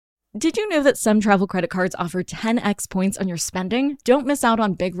Did you know that some travel credit cards offer 10x points on your spending? Don't miss out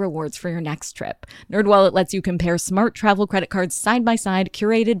on big rewards for your next trip. NerdWallet lets you compare smart travel credit cards side by side,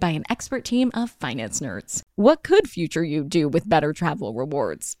 curated by an expert team of finance nerds. What could future you do with better travel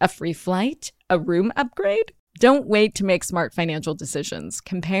rewards? A free flight? A room upgrade? Don't wait to make smart financial decisions.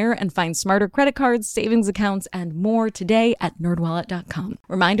 Compare and find smarter credit cards, savings accounts, and more today at nerdwallet.com.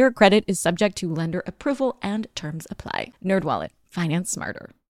 Reminder, credit is subject to lender approval and terms apply. NerdWallet. Finance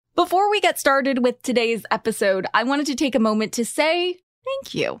smarter. Before we get started with today's episode, I wanted to take a moment to say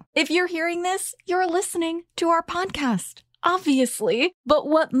thank you. If you're hearing this, you're listening to our podcast, obviously. But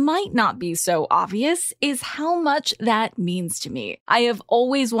what might not be so obvious is how much that means to me. I have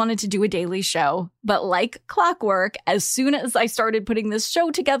always wanted to do a daily show, but like clockwork, as soon as I started putting this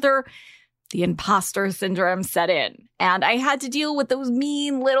show together, the imposter syndrome set in. And I had to deal with those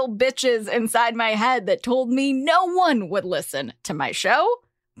mean little bitches inside my head that told me no one would listen to my show.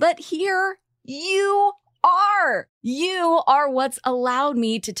 But here you are. You are what's allowed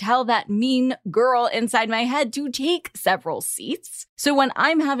me to tell that mean girl inside my head to take several seats. So when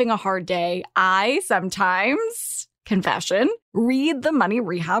I'm having a hard day, I sometimes, confession, read the Money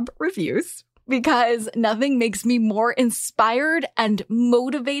Rehab reviews because nothing makes me more inspired and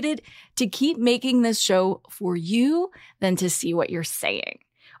motivated to keep making this show for you than to see what you're saying.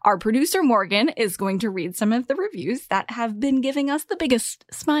 Our producer, Morgan, is going to read some of the reviews that have been giving us the biggest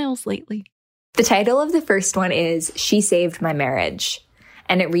smiles lately. The title of the first one is She Saved My Marriage.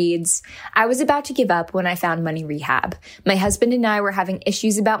 And it reads, I was about to give up when I found Money Rehab. My husband and I were having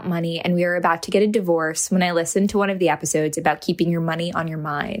issues about money, and we were about to get a divorce when I listened to one of the episodes about keeping your money on your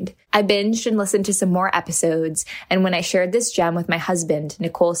mind. I binged and listened to some more episodes, and when I shared this gem with my husband,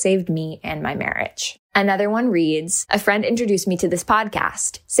 Nicole saved me and my marriage. Another one reads, a friend introduced me to this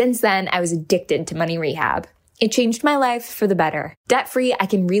podcast. Since then, I was addicted to Money Rehab. It changed my life for the better. Debt-free, I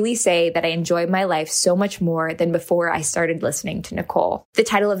can really say that I enjoy my life so much more than before I started listening to Nicole. The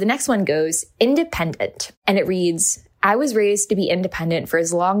title of the next one goes, Independent. And it reads, I was raised to be independent for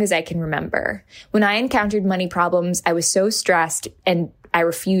as long as I can remember. When I encountered money problems, I was so stressed and I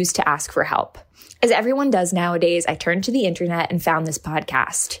refused to ask for help. As everyone does nowadays, I turned to the internet and found this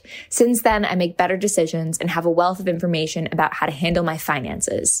podcast. Since then, I make better decisions and have a wealth of information about how to handle my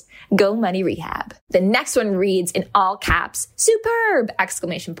finances. Go Money Rehab. The next one reads in all caps, superb!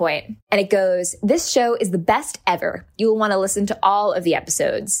 Exclamation point. And it goes, this show is the best ever. You will want to listen to all of the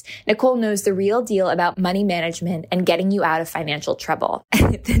episodes. Nicole knows the real deal about money management and getting you out of financial trouble.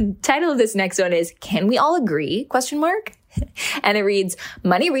 The title of this next one is, Can We All Agree? ? And it reads,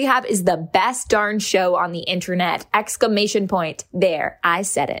 Money Rehab is the best darn show on the internet! Exclamation point. There, I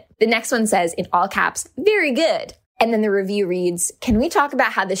said it. The next one says, in all caps, very good. And then the review reads, can we talk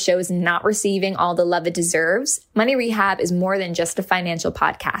about how the show is not receiving all the love it deserves? Money Rehab is more than just a financial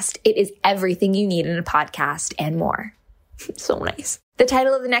podcast. It is everything you need in a podcast and more. So nice. The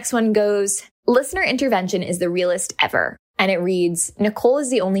title of the next one goes, Listener Intervention is the realest ever. And it reads, Nicole is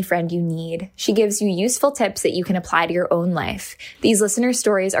the only friend you need. She gives you useful tips that you can apply to your own life. These listener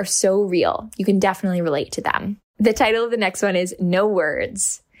stories are so real. You can definitely relate to them. The title of the next one is No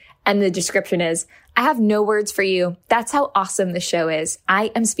Words. And the description is, I have no words for you. That's how awesome the show is.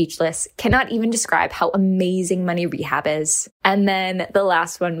 I am speechless. Cannot even describe how amazing Money Rehab is. And then the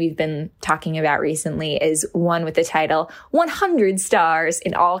last one we've been talking about recently is one with the title 100 stars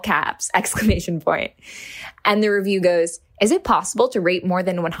in all caps! Exclamation point. And the review goes, is it possible to rate more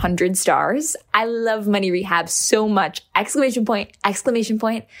than 100 stars? I love Money Rehab so much! Exclamation point, exclamation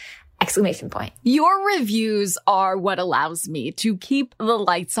point. Exclamation point. Your reviews are what allows me to keep the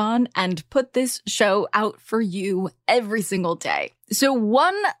lights on and put this show out for you every single day. So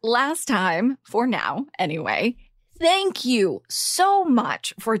one last time, for now anyway, thank you so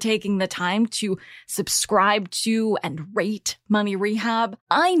much for taking the time to subscribe to and rate Money Rehab.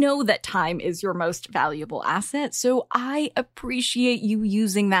 I know that time is your most valuable asset, so I appreciate you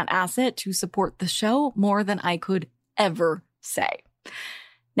using that asset to support the show more than I could ever say.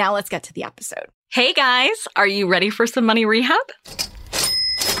 Now let's get to the episode. Hey guys, are you ready for some Money Rehab?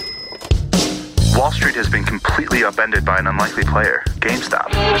 Wall Street has been completely upended by an unlikely player,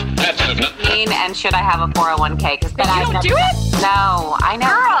 GameStop. And should I have a 401k? Because you don't do it? No, I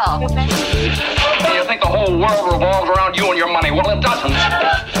never. Girl! You think the whole world revolves around you and your money? Well, it doesn't.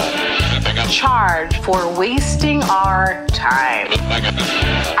 Charge for wasting our time.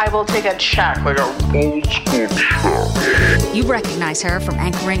 I will take a check. Like a old school check. You recognize her from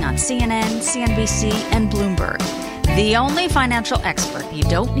anchoring on CNN, CNBC, and Bloomberg. The only financial expert you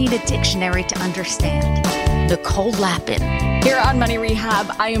don't need a dictionary to understand, Nicole Lapin. Here on Money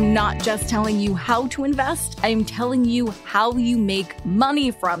Rehab, I am not just telling you how to invest, I am telling you how you make money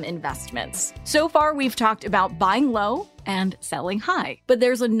from investments. So far, we've talked about buying low and selling high. But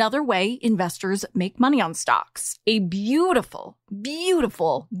there's another way investors make money on stocks. A beautiful,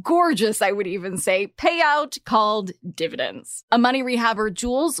 gorgeous, I would even say, payout called dividends. A money rehabber,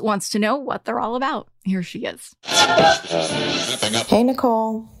 Jules, wants to know what they're all about. Here she is. Hey,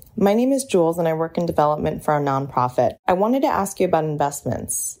 Nicole. My name is Jules, and I work in development for a nonprofit. I wanted to ask you about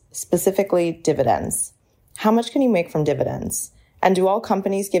investments, specifically dividends. How much can you make from dividends? And do all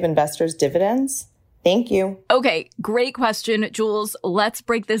companies give investors dividends? Thank you. Okay, great question, Jules. Let's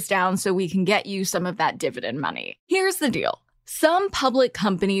break this down so we can get you some of that dividend money. Here's the deal. Some public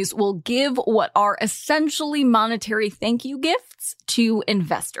companies will give what are essentially monetary thank you gifts to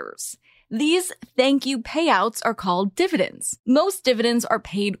investors. These thank you payouts are called dividends. Most dividends are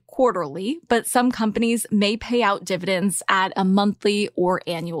paid quarterly, but some companies may pay out dividends at a monthly or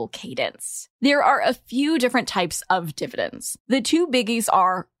annual cadence. There are a few different types of dividends. The two biggies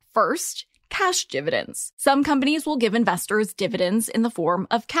are, first, cash dividends. Some companies will give investors dividends in the form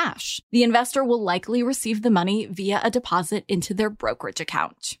of cash. The investor will likely receive the money via a deposit into their brokerage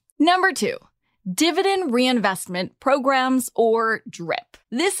account. Number two, dividend reinvestment programs, or DRIP.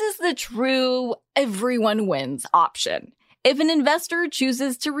 This is the true everyone wins option. If an investor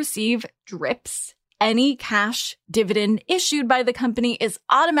chooses to receive DRIPs, any cash dividend issued by the company is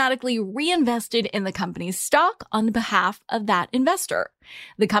automatically reinvested in the company's stock on behalf of that investor.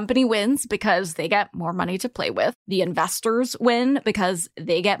 The company wins because they get more money to play with. The investors win because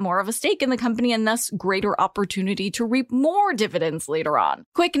they get more of a stake in the company and thus greater opportunity to reap more dividends later on.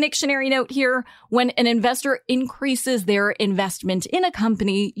 Quick dictionary note here. When an investor increases their investment in a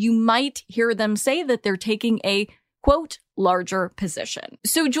company, you might hear them say that they're taking a, quote, larger position.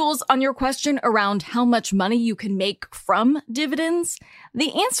 So Jules, on your question around how much money you can make from dividends,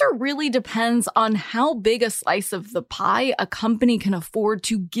 the answer really depends on how big a slice of the pie a company can afford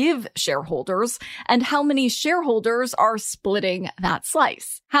to give shareholders and how many shareholders are splitting that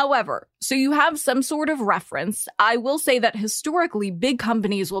slice. However, so you have some sort of reference, I will say that historically big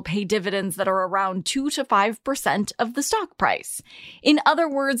companies will pay dividends that are around 2 to 5% of the stock price. In other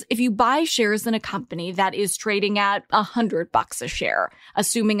words, if you buy shares in a company that is trading at $100 a share,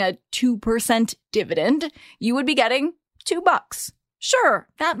 assuming a 2% dividend, you would be getting $2. Sure,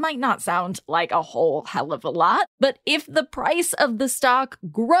 that might not sound like a whole hell of a lot, but if the price of the stock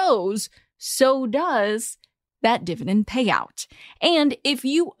grows, so does that dividend payout. And if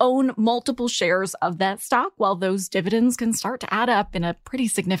you own multiple shares of that stock, well, those dividends can start to add up in a pretty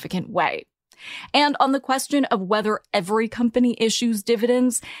significant way. And on the question of whether every company issues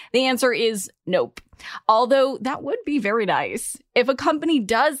dividends, the answer is nope. Although that would be very nice. If a company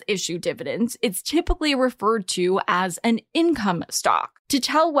does issue dividends, it's typically referred to as an income stock. To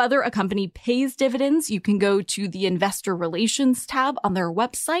tell whether a company pays dividends, you can go to the Investor Relations tab on their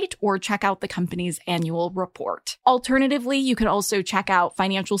website or check out the company's annual report. Alternatively, you can also check out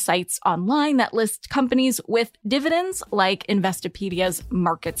financial sites online that list companies with dividends like Investopedia's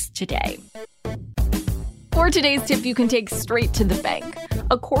Markets Today. For today's tip, you can take straight to the bank.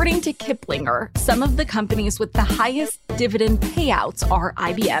 According to Kiplinger, some of the companies with the highest dividend payouts are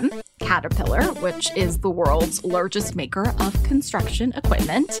IBM, Caterpillar, which is the world's largest maker of construction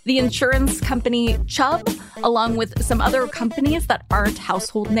equipment, the insurance company Chubb, along with some other companies that aren't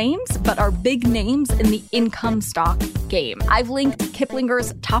household names, but are big names in the income stock game. I've linked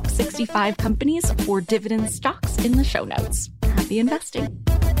Kiplinger's top 65 companies for dividend stocks in the show notes. Happy investing.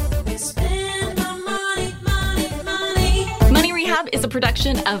 Money Rehab is a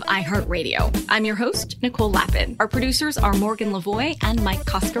production of iHeartRadio. I'm your host, Nicole Lappin. Our producers are Morgan Lavoie and Mike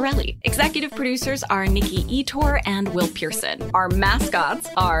Coscarelli. Executive producers are Nikki Etor and Will Pearson. Our mascots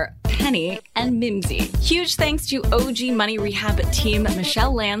are Penny and Mimsy. Huge thanks to OG Money Rehab team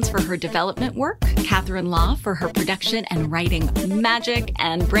Michelle Lands for her development work, Catherine Law for her production and writing magic,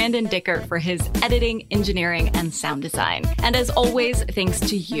 and Brandon Dickert for his editing, engineering, and sound design. And as always, thanks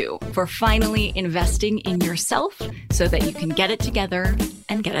to you for finally investing in yourself so that you can get it together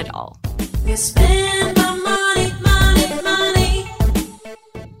and get it all.